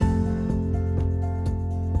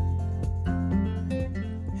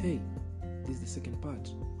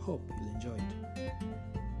Hope you'll enjoy it.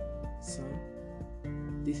 Son,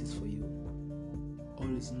 this is for you.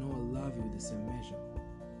 Always know I love you with the same measure.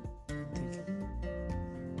 Thank you.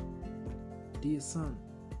 Dear son,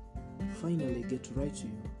 finally I get to write to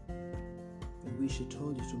you. I wish I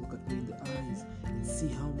told you to look at me in the eyes and see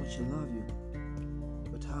how much I love you.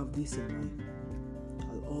 But have this in mind,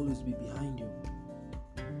 I'll always be behind you.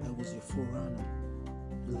 I was your forerunner.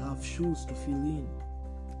 You'll have shoes to fill in.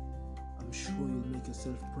 I'm sure you'll make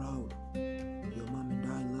yourself proud. Your mom and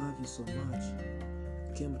I love you so much.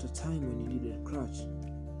 You came at a time when you needed a crutch.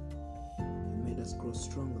 You made us grow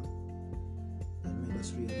stronger and made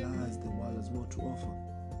us realize the world has more to offer.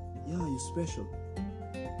 Yeah, you're special.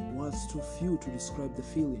 Words too few to describe the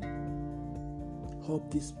feeling.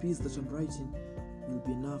 Hope this piece that I'm writing will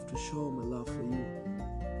be enough to show my love for you.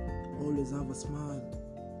 Always have a smile,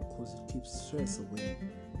 cause it keeps stress away.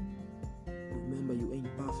 Remember, you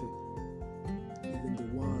ain't perfect. Even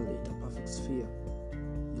the world ain't a perfect sphere.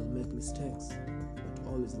 You'll make mistakes, but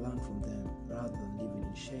always learn from them rather than living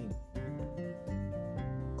in shame.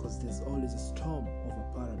 Cause there's always a storm over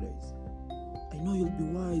paradise. I know you'll be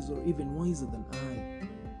wise or even wiser than I,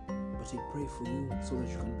 but I pray for you so that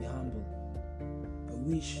you can be humble. I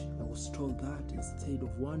wish I was told that instead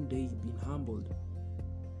of one day being humbled.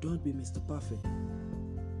 Don't be Mr. Perfect.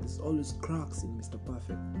 There's always cracks in Mr.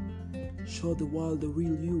 Perfect. Show the world the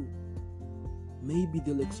real you. Maybe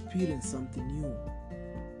they'll experience something new.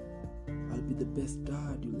 I'll be the best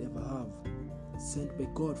dad you'll ever have, sent by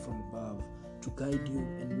God from above to guide you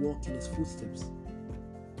and walk in his footsteps.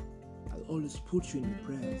 I'll always put you in your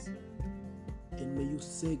prayers, and may you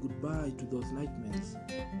say goodbye to those nightmares.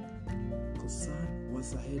 Cause son,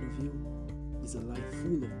 what's ahead of you is a life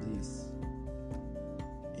full of bliss.